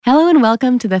Hello and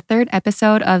welcome to the third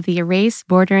episode of the Race,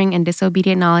 Bordering, and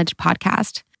Disobedient Knowledge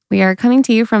podcast. We are coming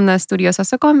to you from the Studio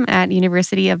Sosocom at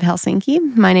University of Helsinki.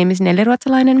 My name is Nelli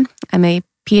Ruotsalainen. I'm a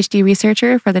PhD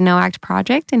researcher for the No Act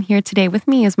project, and here today with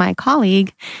me is my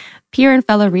colleague, peer and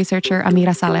fellow researcher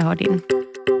Amiirah Salleh-Hoddin.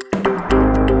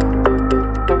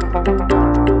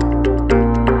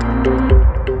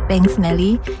 Thanks,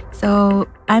 Nelly. So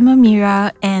I'm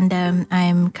Amiirah, and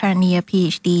I'm currently a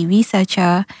PhD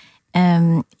researcher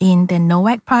in the No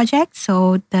Act project.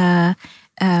 So the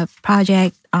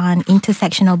project on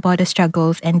intersectional border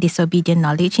struggles and disobedient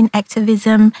knowledge in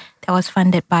activism that was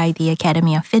funded by the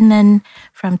Academy of Finland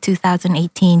from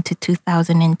 2018 to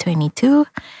 2022.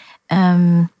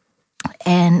 And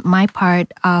my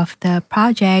part of the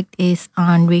project is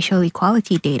on racial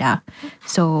equality data.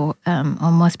 So,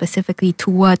 or more specifically,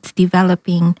 towards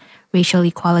developing racial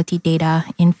equality data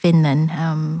in Finland,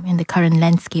 in the current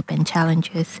landscape and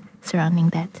challenges surrounding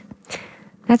that.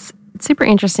 That's super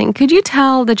interesting. Could you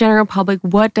tell the general public,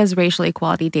 what does racial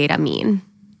equality data mean?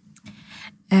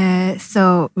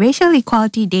 So racial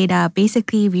equality data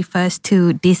basically refers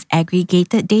to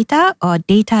disaggregated data or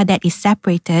data that is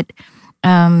separated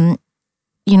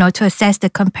to assess the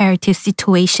comparative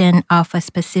situation of a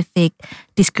specific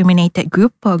discriminated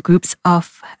group or groups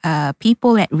of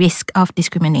people at risk of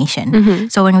discrimination. Mm-hmm.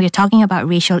 So when we're talking about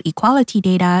racial equality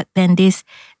data, then this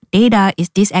data is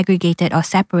disaggregated or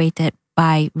separated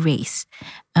by race.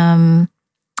 And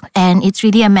it's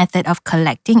really a method of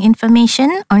collecting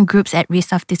information on groups at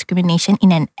risk of discrimination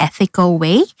in an ethical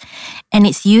way. And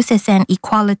it's used as an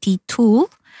equality tool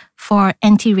for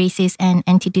anti-racist and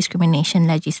anti-discrimination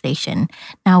legislation.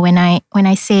 Now, when I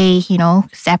say,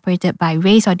 separated by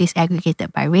race or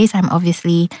disaggregated by race, I'm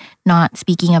obviously not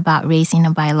speaking about race in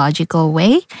a biological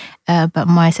way, but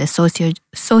more as a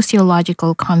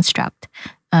sociological construct.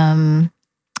 And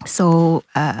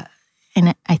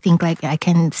I think I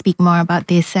can speak more about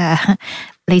this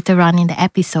later on in the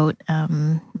episode,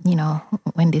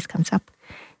 when this comes up.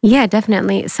 Yeah,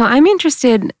 definitely. So I'm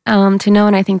interested to know,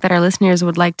 and I think that our listeners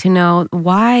would like to know,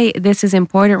 why this is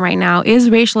important right now.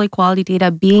 Is racial equality data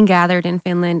being gathered in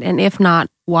Finland? And if not,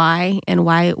 why? And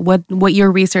what your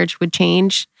research would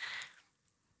change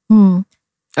or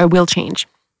will change?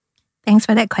 Thanks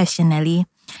for that question, Nelly.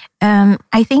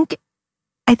 I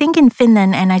think in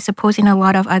Finland, and I suppose in a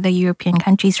lot of other European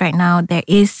countries right now, there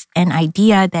is an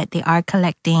idea that they are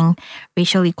collecting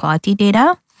racial equality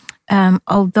data.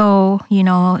 Although,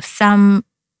 some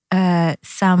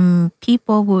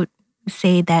people would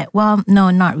say that, well, no,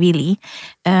 not really.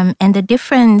 And the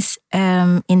difference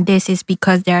in this is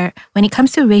because when it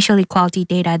comes to racial equality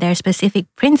data, there are specific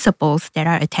principles that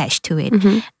are attached to it.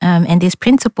 Mm-hmm. And these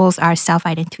principles are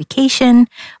self-identification,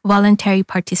 voluntary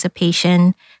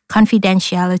participation,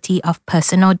 confidentiality of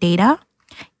personal data,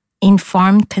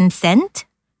 informed consent,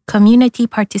 community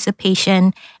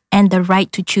participation, and the right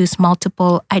to choose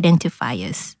multiple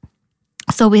identifiers.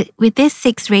 So with these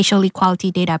 6 racial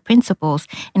equality data principles,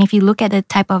 and if you look at the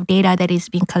type of data that is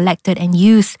being collected and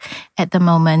used at the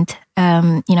moment,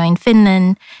 in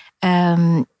Finland,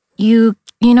 you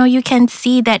can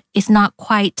see that it's not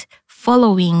quite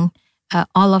following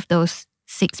all of those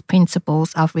 6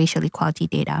 principles of racial equality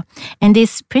data. And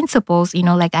these principles,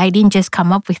 I didn't just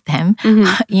come up with them.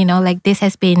 Mm-hmm. This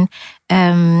has been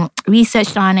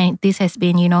researched on, and this has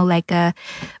been,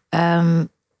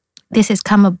 this has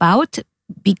come about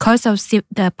because of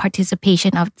the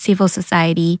participation of civil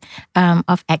society,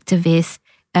 of activists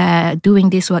doing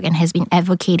this work, and has been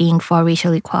advocating for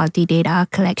racial equality data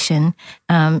collection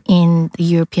in the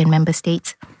European member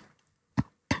states.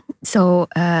 So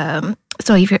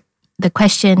if the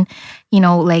question,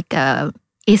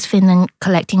 is Finland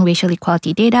collecting racial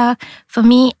equality data? For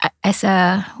me, as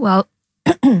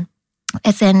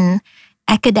an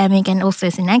academic and also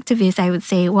as an activist, I would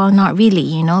say, well, not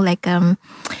really,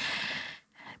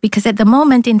 because at the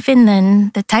moment in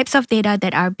Finland, the types of data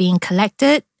that are being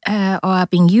collected or are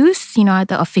being used, are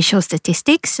the official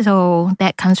statistics. So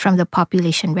that comes from the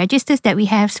population registers that we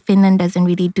have. Finland doesn't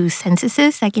really do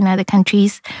censuses like in other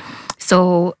countries.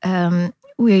 So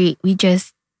we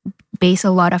just base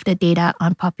a lot of the data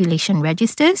on population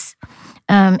registers.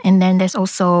 And then there's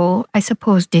also, I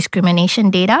suppose,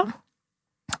 discrimination data,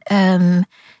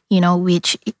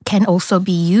 which can also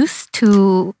be used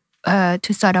to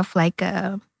sort of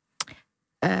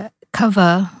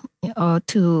cover or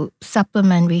to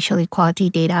supplement racial equality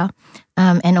data,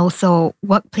 and also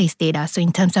workplace data. So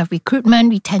in terms of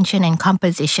recruitment, retention, and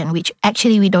composition, which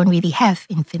actually we don't really have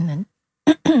in Finland.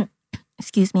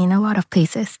 Excuse me, in a lot of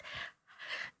places.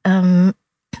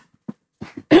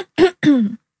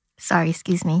 Sorry,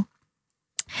 excuse me.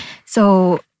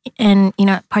 So And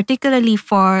particularly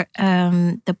for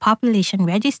the population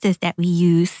registers that we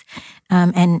use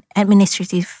and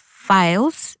administrative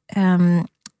files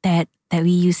that we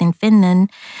use in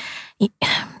Finland.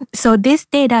 So this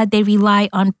data, they rely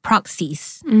on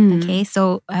proxies. Okay,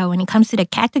 so when it comes to the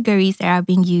categories that are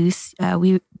being used,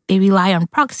 they rely on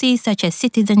proxies such as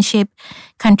citizenship,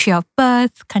 country of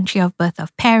birth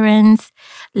of parents,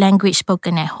 language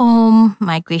spoken at home,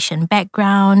 migration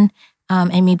background,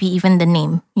 and maybe even the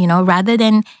name, rather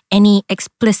than any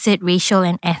explicit racial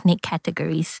and ethnic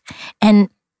categories. And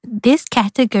these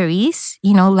categories,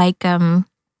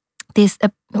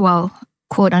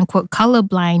 quote unquote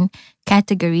colorblind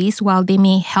categories, while they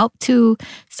may help to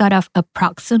sort of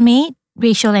approximate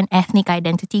racial and ethnic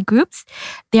identity groups,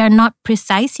 they are not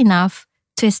precise enough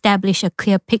to establish a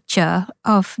clear picture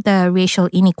of the racial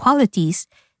inequalities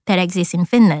that exist in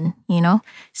Finland,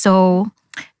 So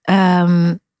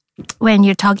when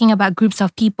you're talking about groups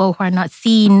of people who are not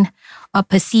seen or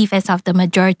perceived as of the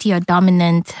majority or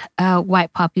dominant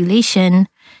white population,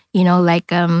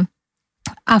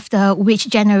 after which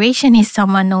generation is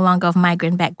someone no longer of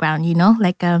migrant background,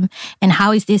 and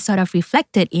how is this sort of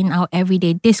reflected in our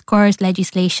everyday discourse,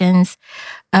 legislations,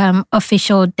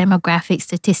 official demographic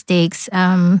statistics,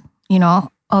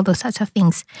 all those sorts of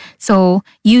things. So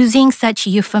using such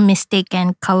euphemistic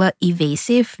and color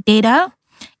evasive data,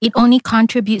 it only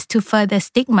contributes to further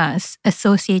stigmas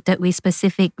associated with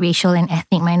specific racial and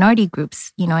ethnic minority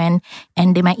groups, and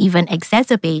they might even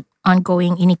exacerbate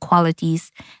ongoing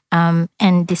inequalities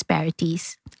and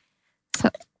disparities. So,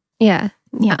 yeah.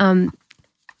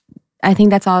 I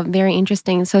think that's all very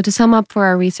interesting. So to sum up for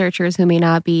our researchers who may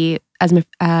not be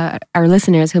our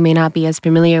listeners who may not be as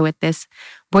familiar with this,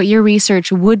 what your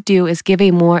research would do is give a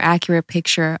more accurate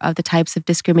picture of the types of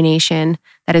discrimination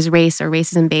that is race or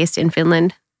racism based in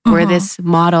Finland, where this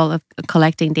model of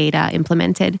collecting data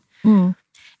implemented.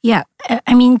 Yeah,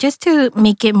 I mean, just to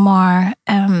make it more,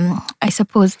 I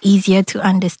suppose, easier to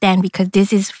understand, because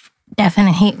this is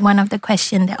definitely one of the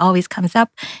questions that always comes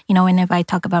up, whenever I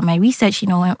talk about my research,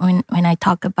 when I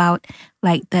talk about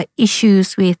like the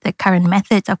issues with the current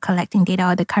methods of collecting data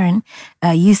or the current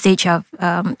usage of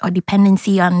or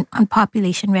dependency on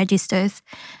population registers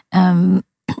and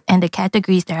the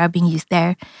categories that are being used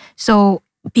there. So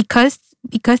because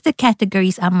the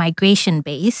categories are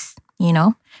migration-based,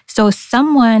 so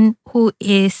someone who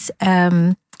is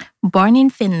born in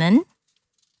Finland,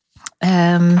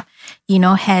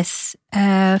 has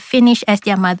Finnish as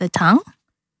their mother tongue,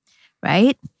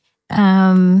 right?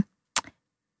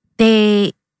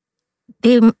 They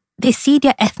see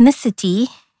their ethnicity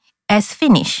as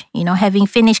Finnish, having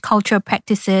Finnish cultural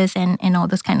practices and all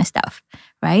those kind of stuff,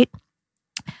 right?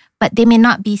 But they may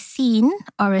not be seen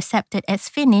or accepted as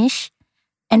Finnish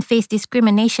and face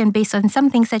discrimination based on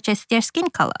something such as their skin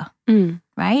color,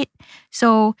 right?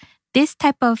 So this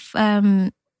type of,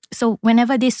 so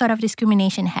whenever this sort of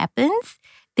discrimination happens,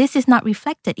 this is not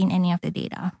reflected in any of the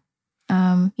data.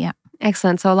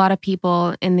 Excellent. So a lot of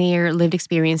people in their lived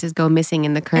experiences go missing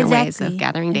in the current ways of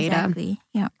gathering data. Exactly,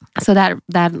 yeah. So that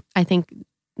I think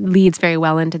leads very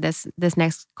well into this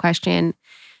next question.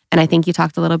 And I think you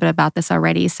talked a little bit about this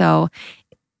already. So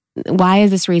why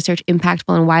is this research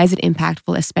impactful, and why is it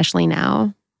impactful, especially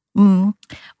now?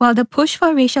 Well, the push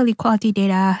for racial equality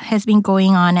data has been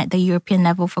going on at the European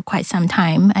level for quite some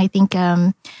time. I think,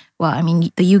 the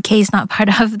UK is not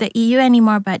part of the EU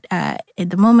anymore, but at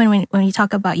the moment when you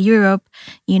talk about Europe,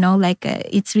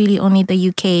 it's really only the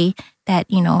UK that,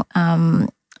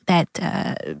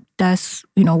 does,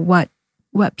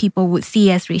 what people would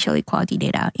see as racial equality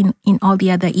data. In all the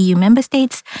other EU member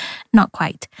states, not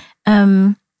quite.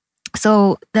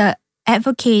 So the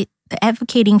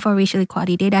advocating for racial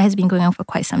equality data has been going on for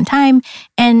quite some time.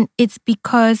 And it's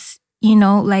because,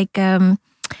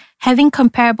 having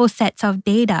comparable sets of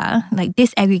data, like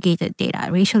disaggregated data,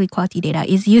 racial equality data,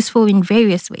 is useful in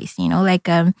various ways.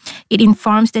 It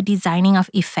informs the designing of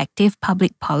effective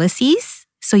public policies.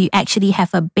 So you actually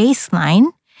have a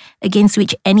baseline against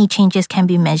which any changes can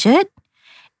be measured.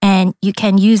 And you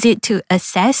can use it to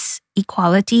assess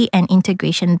equality and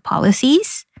integration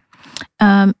policies.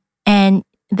 And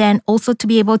then also to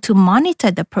be able to monitor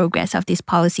the progress of these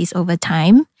policies over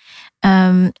time,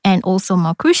 and also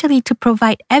more crucially, to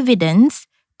provide evidence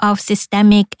of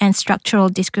systemic and structural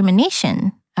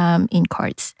discrimination in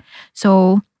courts.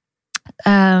 So,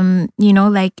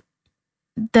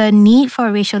 the need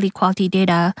for racial equality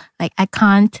data, I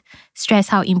can't stress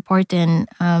how important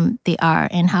they are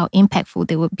and how impactful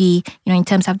they would be, in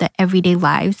terms of the everyday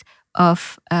lives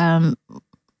of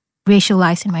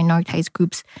racialized and minoritized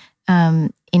groups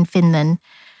in Finland.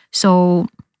 So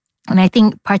And I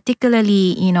think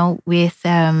particularly, with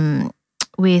the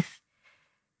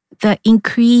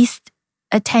increased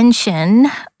attention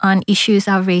on issues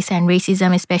of race and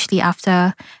racism, especially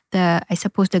after the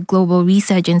global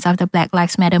resurgence of the Black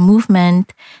Lives Matter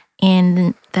movement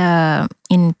in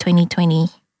 2020,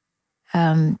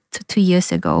 2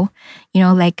 years ago,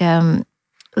 it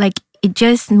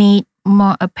just made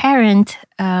more apparent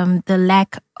the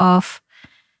lack of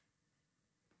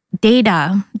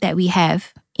data that we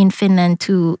have in Finland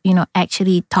to,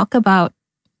 actually talk about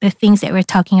the things that we're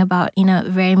talking about in a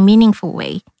very meaningful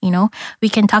way. We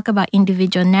can talk about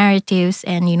individual narratives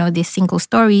and, these single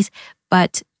stories,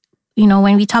 but,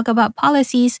 when we talk about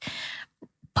policies,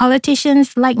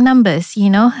 politicians like numbers,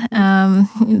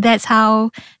 that's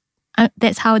how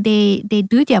they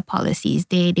do their policies.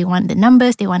 They want the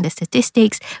numbers, they want the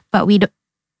statistics, but we don't.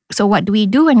 So what do we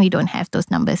do when we don't have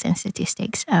those numbers and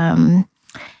statistics? And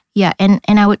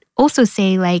I would also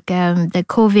say the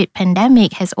COVID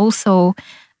pandemic has also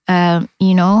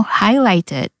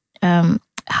highlighted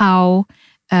how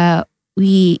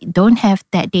we don't have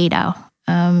that data.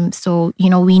 So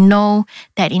we know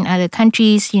that in other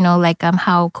countries,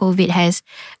 how COVID has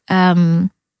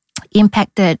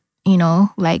impacted,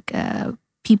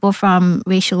 people from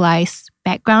racialized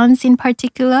backgrounds in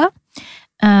particular.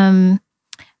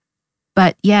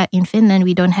 But yeah, in Finland,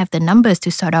 we don't have the numbers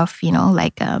to sort of,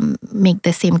 make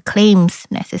the same claims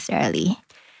necessarily.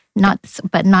 Not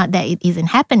that it isn't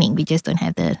happening. We just don't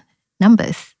have the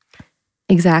numbers.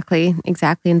 Exactly.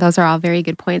 And those are all very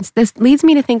good points. This leads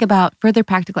me to think about further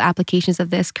practical applications of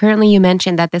this. Currently, you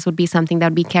mentioned that this would be something that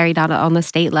would be carried out on the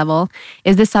state level.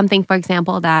 Is this something, for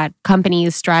example, that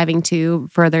companies striving to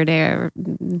further their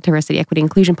diversity, equity,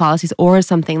 inclusion policies, or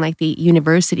something like the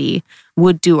university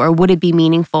would do? Or would it be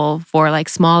meaningful for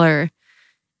smaller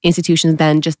institutions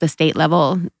than just the state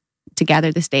level to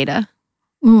gather this data?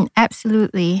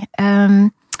 Absolutely.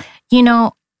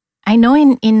 I know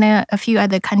in a few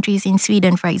other countries, in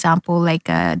Sweden, for example,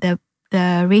 the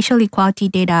racial equality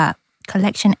data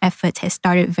collection efforts has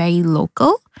started very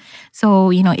local.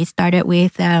 So, it started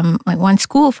with one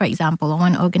school, for example, or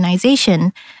one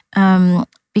organization,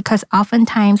 because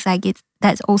oftentimes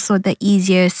that's also the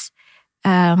easiest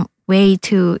way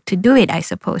to do it, I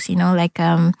suppose. You don't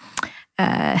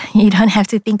have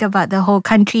to think about the whole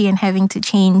country and having to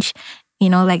change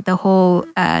the whole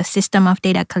system of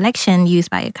data collection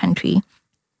used by a country.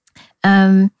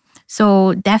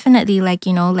 So definitely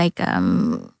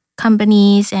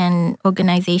companies and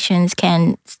organizations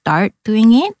can start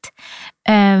doing it,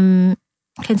 can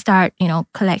start,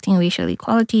 collecting racial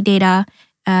equality data.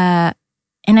 And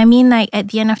I mean, at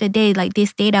the end of the day,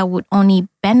 this data would only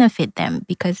benefit them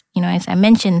because, as I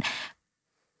mentioned,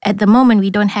 at the moment,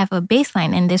 we don't have a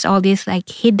baseline and there's all this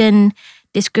hidden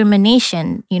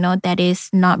discrimination, that is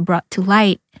not brought to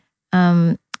light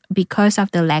because of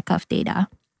the lack of data.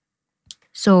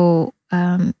 So,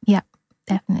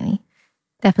 definitely.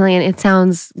 Definitely. And it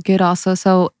sounds good also.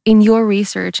 So in your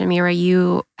research, Amiirah,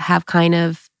 you have kind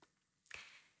of,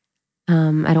 I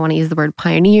don't want to use the word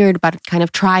pioneered, but kind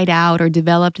of tried out or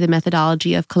developed the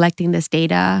methodology of collecting this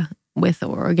data with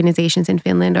organizations in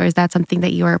Finland, or is that something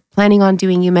that you are planning on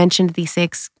doing? You mentioned the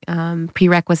 6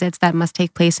 prerequisites that must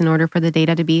take place in order for the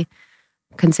data to be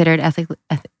considered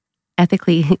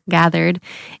ethically gathered.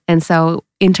 And so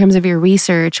in terms of your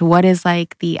research, what is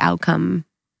the outcome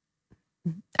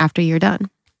after you're done?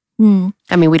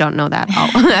 I mean, we don't know that all.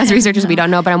 As researchers, we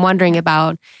don't know, but I'm wondering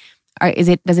about,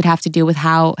 does it have to do with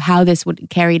how this would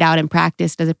carried out in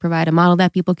practice? Does it provide a model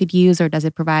that people could use, or does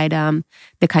it provide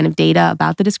the kind of data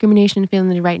about the discrimination in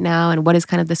Finland right now? And what is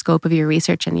kind of the scope of your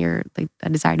research and your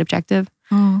desired objective?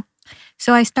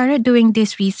 So I started doing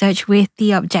this research with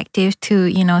the objective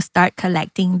to, start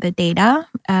collecting the data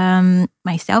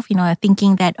myself,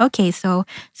 thinking that, okay, so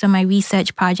my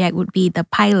research project would be the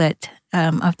pilot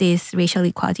of this racial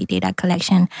equality data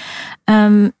collection.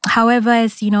 However,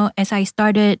 as I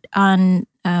started on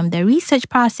the research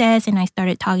process and I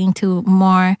started talking to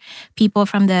more people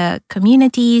from the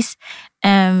communities,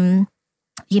 I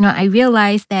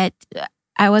realized that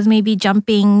I was maybe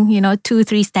jumping,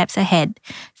 2-3 steps ahead.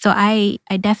 So I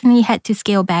definitely had to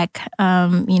scale back,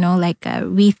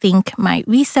 rethink my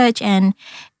research and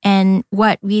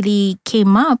what really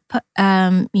came up,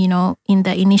 in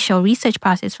the initial research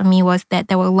process for me was that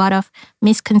there were a lot of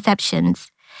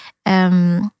misconceptions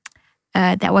that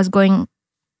was going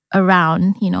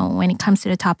around, when it comes to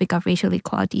the topic of racial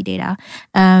equality data.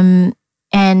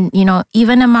 And,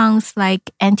 even amongst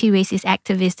anti-racist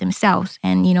activists themselves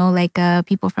and,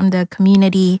 people from the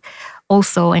community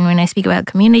also. And when I speak about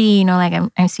community,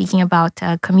 I'm speaking about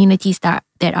communities that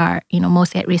that are,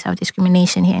 most at risk of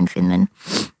discrimination here in Finland.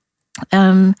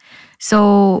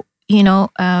 So,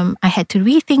 I had to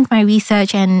rethink my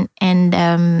research and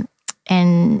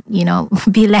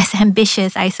be less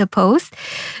ambitious, I suppose.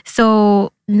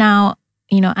 So now,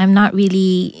 I'm not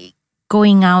really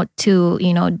going out to,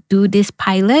 do this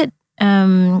pilot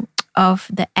of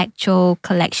the actual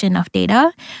collection of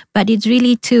data, but it's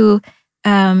really to,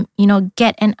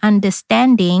 get an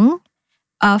understanding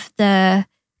of the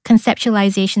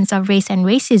conceptualizations of race and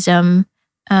racism,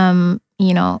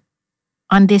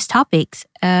 on these topics,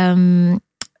 on,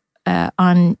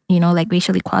 like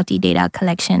racial equality data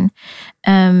collection,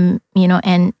 and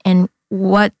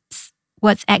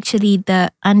what's actually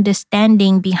the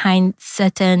understanding behind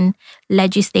certain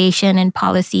legislation and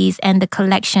policies and the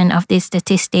collection of these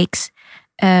statistics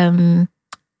through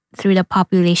the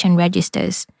population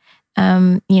registers.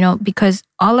 Because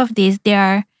all of these, they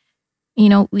are,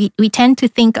 we tend to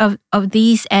think of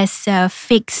these as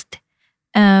fixed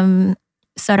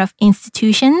sort of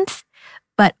institutions,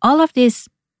 but all of these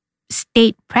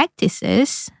state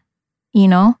practices,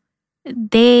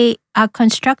 they are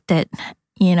constructed,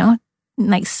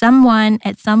 like someone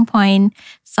at some point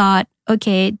thought,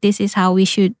 okay, this is how we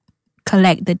should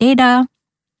collect the data.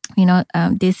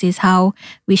 This is how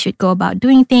we should go about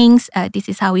doing things. This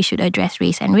is how we should address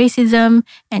race and racism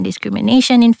and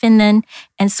discrimination in Finland.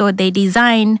 And so they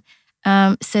design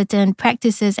certain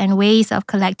practices and ways of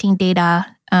collecting data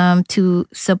to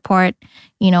support,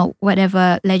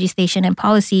 whatever legislation and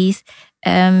policies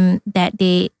that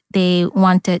they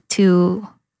wanted to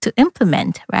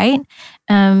implement, right?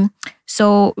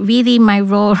 So really my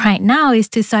role right now is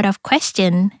to sort of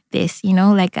question this,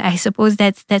 like I suppose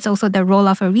that's also the role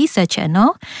of a researcher,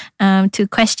 no? To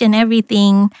question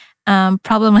everything,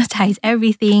 problematize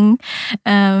everything.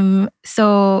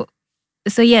 So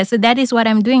that is what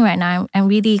I'm doing right now. I'm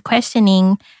really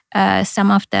questioning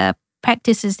some of the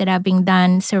practices that are being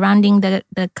done surrounding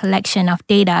the collection of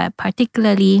data,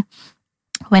 particularly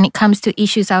when it comes to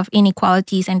issues of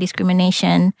inequalities and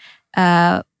discrimination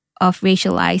of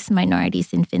racialized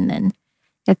minorities in Finland.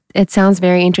 It sounds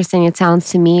very interesting. It sounds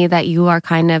to me that you are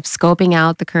kind of scoping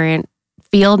out the current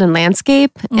field and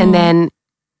landscape, and then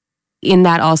in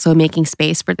that also making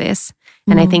space for this.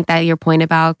 And I think that your point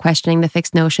about questioning the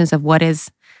fixed notions of what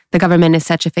is the government is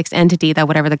such a fixed entity that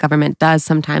whatever the government does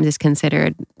sometimes is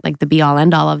considered like the be all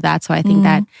end all of that. So I think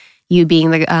that you being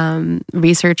the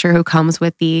researcher who comes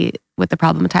with the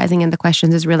problematizing and the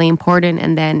questions is really important.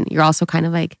 And then you're also kind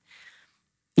of like,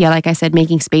 like I said,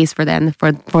 making space for then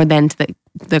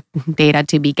the data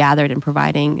to be gathered and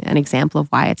providing an example of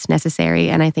why it's necessary.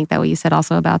 And I think that what you said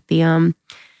also about the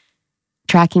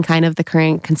tracking kind of the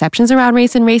current conceptions around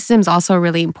race and racism is also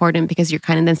really important, because you're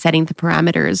kind of then setting the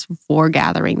parameters for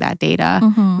gathering that data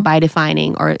by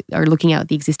defining or looking at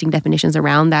the existing definitions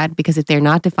around that. Because if they're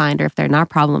not defined or if they're not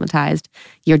problematized,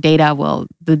 your data will,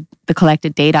 the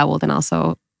collected data will then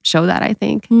also show that, I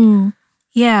think.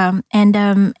 Yeah, and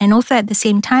also at the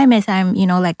same time as I'm,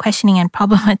 like questioning and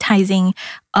problematizing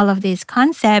all of these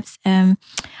concepts, I'm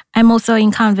also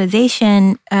in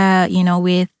conversation,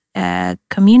 with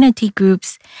community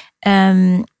groups,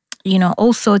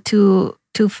 also to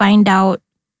find out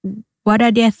what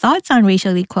are their thoughts on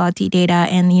racial equality data,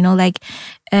 and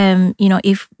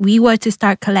if we were to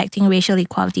start collecting racial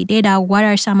equality data, what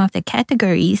are some of the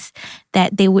categories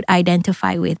that they would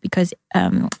identify with? Because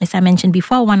as I mentioned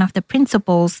before, one of the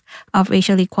principles of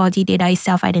racial equality data is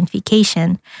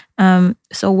self-identification.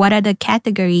 So what are the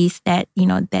categories that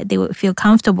that they would feel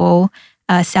comfortable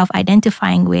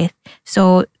self-identifying with?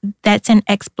 So that's an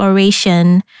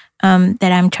exploration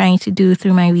that I'm trying to do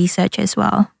through my research as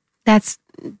well.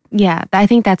 I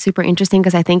think that's super interesting,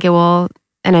 because I think it will,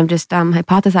 and I'm just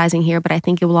hypothesizing here, but I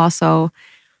think it will also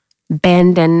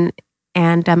bend and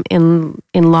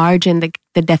enlarge in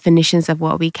the definitions of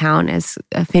what we count as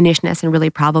Finnishness and really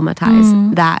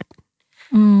problematize that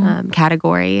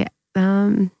category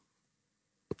in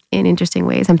interesting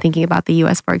ways. I'm thinking about the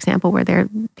U.S., for example, where there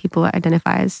people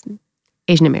identify as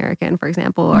Asian American, for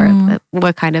example, or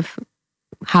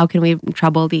how can we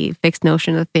trouble the fixed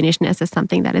notion of Finnishness as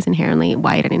something that is inherently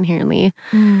white and inherently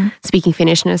speaking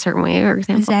Finnish in a certain way, for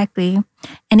example. Exactly.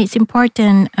 And it's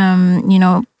important,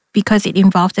 because it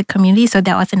involves the community. So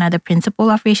that was another principle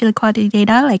of racial equality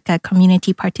data, like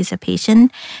community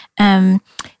participation. And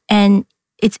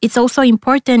it's also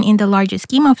important in the larger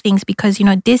scheme of things, because,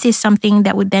 this is something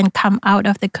that would then come out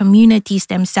of the communities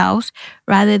themselves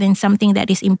rather than something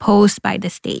that is imposed by the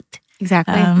state.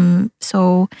 Exactly.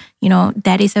 So,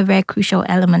 that is a very crucial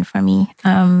element for me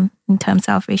in terms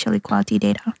of racial equality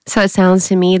data. So it sounds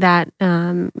to me that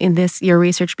in this, your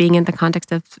research being in the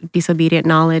context of disobedient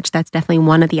knowledge, that's definitely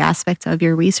one of the aspects of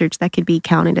your research that could be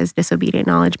counted as disobedient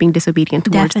knowledge, being disobedient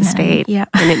towards the state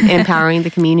and empowering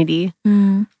the community.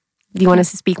 Do you want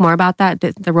us to speak more about that,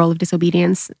 the role of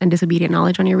disobedience and disobedient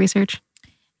knowledge on your research?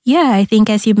 Yeah, I think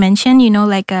as you mentioned,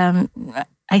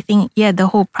 I think, the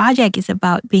whole project is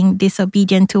about being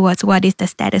disobedient towards what is the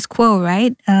status quo,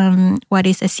 right? What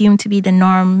is assumed to be the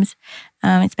norms,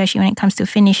 especially when it comes to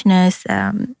finnishness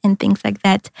and things like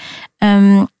that.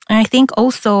 And I think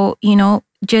also,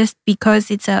 just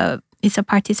because it's a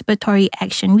participatory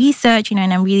action research, and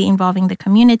I'm really involving the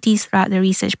communities throughout the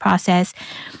research process,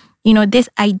 this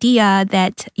idea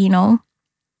that,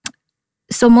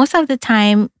 so most of the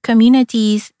time,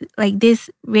 communities like this,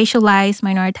 racialized,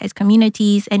 minoritized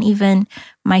communities, and even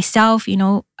myself,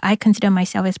 I consider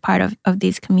myself as part of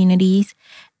these communities.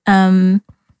 We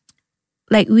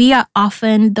are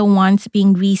often the ones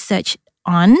being researched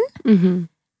on,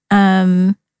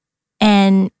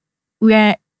 and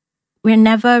we're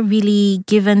never really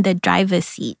given the driver's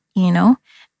seat,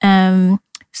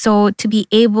 So to be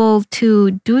able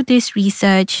to do this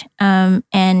research and,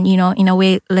 in a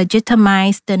way,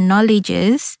 legitimize the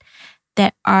knowledges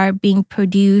that are being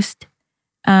produced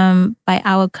by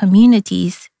our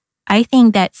communities, I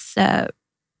think that's,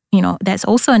 that's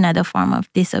also another form of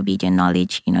disobedient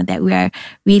knowledge, that we are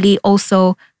really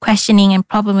also questioning and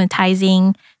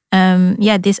problematizing,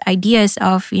 these ideas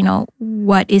of,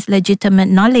 what is legitimate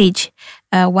knowledge,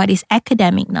 what is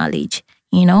academic knowledge,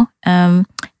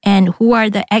 and who are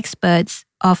the experts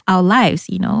of our lives,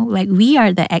 we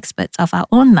are the experts of our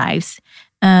own lives.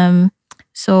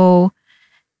 So,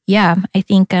 I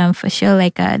think for sure,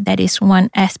 that is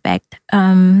one aspect.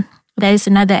 That is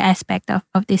another aspect of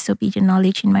disobedient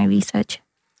knowledge in my research.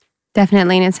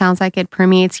 Definitely, and it sounds like it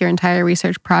permeates your entire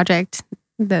research project,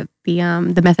 the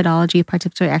methodology,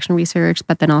 participatory action research,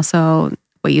 but then also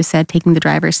what you said, taking the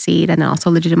driver's seat and then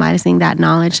also legitimizing that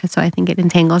knowledge. So I think it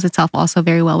entangles itself also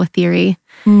very well with theory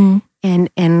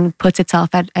and puts itself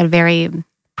at very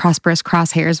prosperous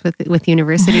crosshairs with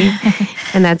university.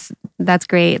 And that's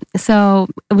great. So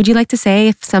would you like to say,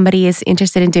 if somebody is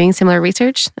interested in doing similar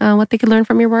research, what they could learn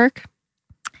from your work?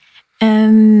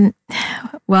 Well,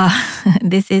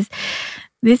 this is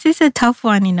a tough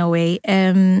one in a way.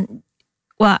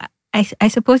 I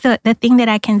suppose the thing that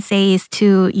I can say is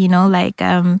to,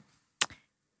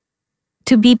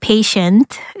 to be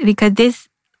patient, because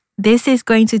this is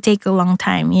going to take a long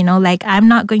time, I'm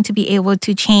not going to be able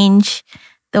to change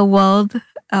the world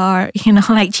or,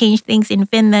 change things in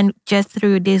Finland just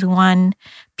through this one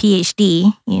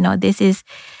PhD. This is,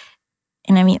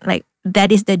 and I mean,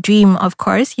 that is the dream, of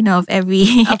course, of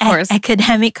every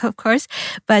academic, of course.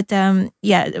 But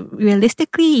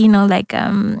realistically,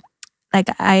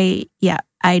 I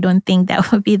don't think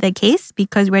that would be the case,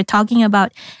 because we're talking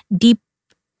about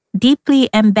deeply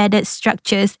embedded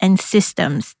structures and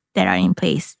systems that are in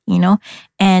place,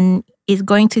 and it's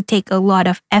going to take a lot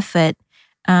of effort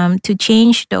to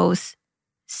change those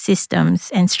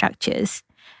systems and structures.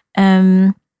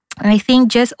 I think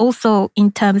just also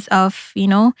in terms of,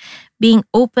 being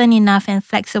open enough and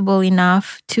flexible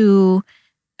enough to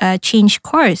change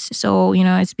course. So,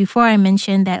 as before I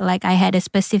mentioned that I had a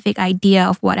specific idea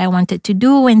of what I wanted to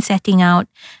do when setting out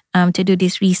to do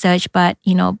this research. But,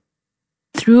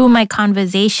 through my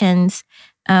conversations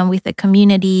with the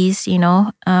communities,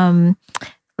 I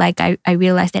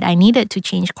realized that I needed to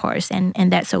change course,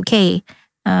 and that's okay.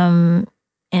 And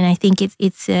I think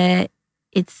it's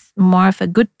more of a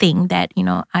good thing that,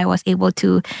 I was able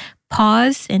to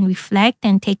pause and reflect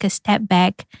and take a step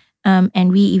back and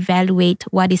reevaluate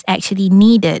what is actually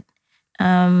needed,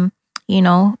 at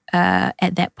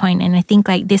that point. And I think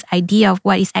this idea of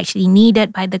what is actually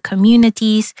needed by the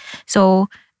communities. So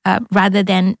rather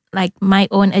than my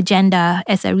own agenda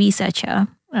as a researcher,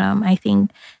 I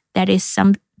think that is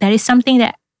something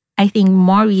that I think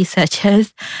more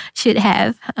researchers should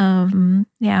have.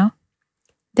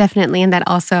 Definitely. And that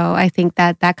also, I think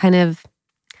that kind of,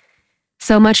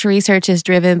 so much research is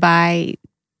driven by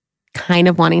kind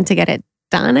of wanting to get it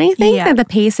done, I think. That the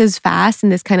pace is fast,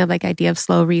 and this kind of idea of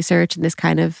slow research and this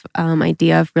kind of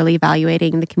idea of really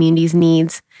evaluating the community's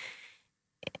needs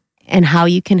and how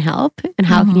you can help and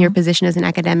how can your position as an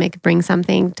academic bring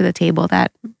something to the table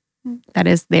that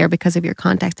is there because of your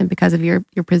context and because of your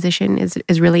position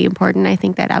is really important. I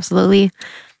think that absolutely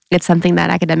it's something that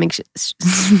academics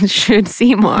should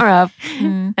see more of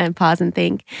and pause and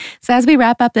think. So as we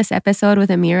wrap up this episode with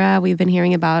Amiirah, we've been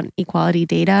hearing about equality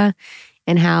data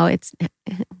and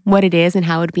what it is and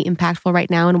how it would be impactful right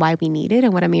now and why we need it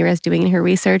and what Amiirah is doing in her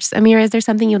research. Amiirah, is there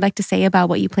something you'd like to say about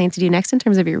what you plan to do next in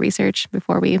terms of your research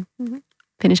before we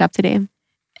finish up today?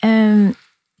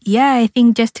 Yeah, I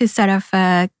think just to sort of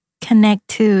connect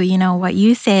to, what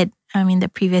you said in the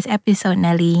previous episode,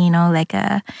 Nelly,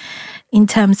 in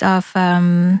terms of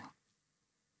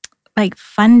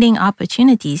funding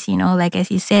opportunities,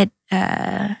 as you said,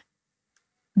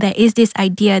 there is this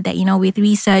idea that, with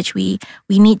research, we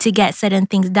need to get certain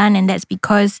things done. And that's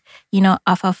because,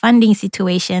 of a funding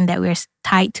situation that we're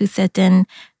tied to certain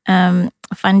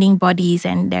funding bodies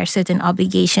and there are certain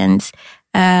obligations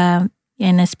in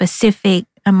a specific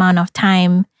amount of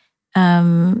time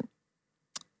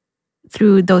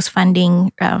through those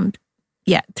funding,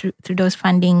 through those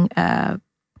funding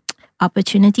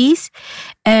opportunities.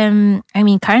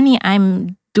 Currently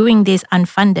I'm doing this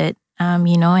unfunded,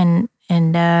 and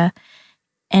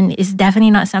it's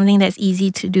definitely not something that's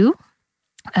easy to do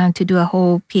a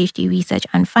whole PhD research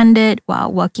unfunded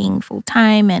while working full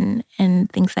time and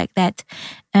things like that.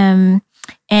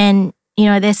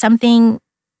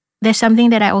 There's something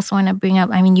that I also want to bring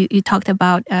up. You talked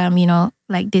about,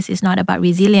 this is not about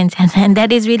resilience. And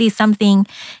that is really something,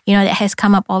 that has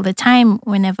come up all the time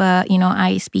whenever,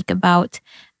 I speak about,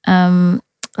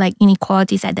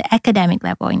 inequalities at the academic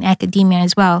level, in academia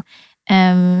as well.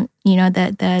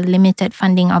 The limited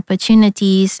funding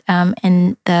opportunities,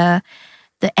 and the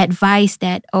advice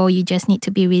that, you just need to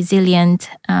be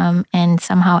resilient, and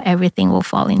somehow everything will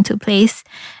fall into place.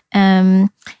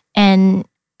 And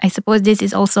I suppose this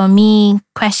is also me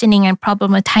questioning and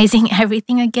problematizing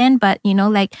everything again. But, we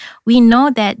know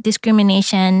that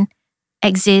discrimination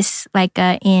exists,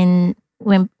 when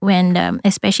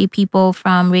especially people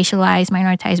from racialized,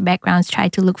 minoritized backgrounds try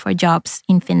to look for jobs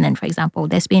in Finland, for example.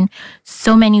 There's been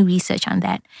so many research on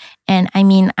that. And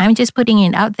I'm just putting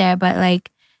it out there, but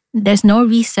there's no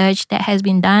research that has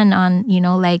been done on,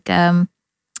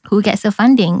 who gets the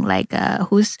funding,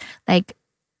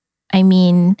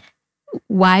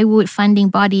 why would funding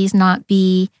bodies not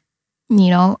be,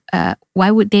 why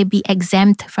would they be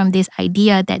exempt from this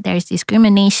idea that there's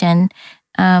discrimination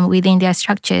within their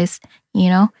structures,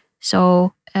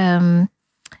 So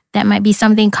that might be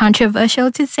something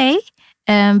controversial to say,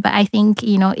 but I think,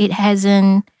 it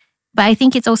hasn't, but I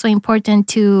think it's also important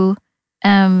to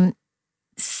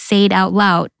say it out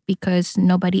loud because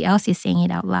nobody else is saying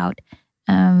it out loud.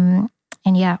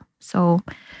 So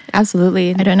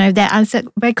absolutely. I don't know if that answered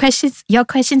your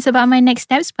questions about my next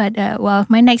steps, but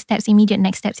my immediate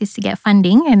next steps is to get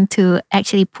funding and to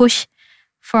actually push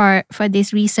for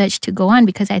this research to go on,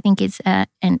 because I think it's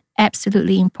an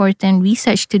absolutely important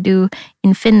research to do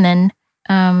in Finland.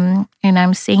 And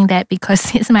I'm saying that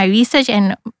because it's my research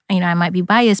and, I might be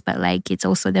biased, but it's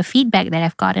also the feedback that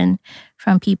I've gotten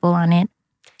from people on it.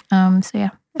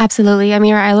 Absolutely.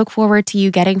 Amiirah, I look forward to you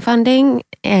getting funding,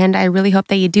 and I really hope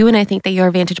that you do. And I think that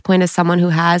your vantage point as someone who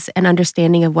has an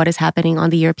understanding of what is happening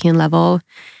on the European level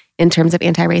in terms of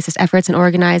anti-racist efforts and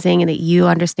organizing, and that you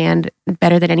understand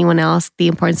better than anyone else the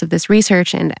importance of this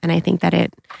research. And I think that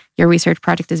your research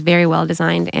project is very well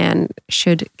designed and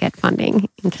should get funding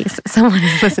in case someone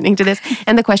is listening to this,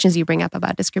 and the questions you bring up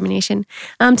about discrimination.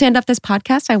 To end up this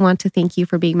podcast, I want to thank you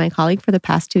for being my colleague for the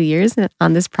past 2 years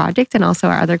on this project, and also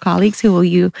our other colleagues who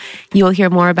you will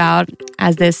hear more about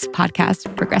as this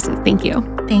podcast progresses. Thank you.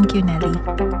 Thank you,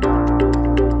 Nelly.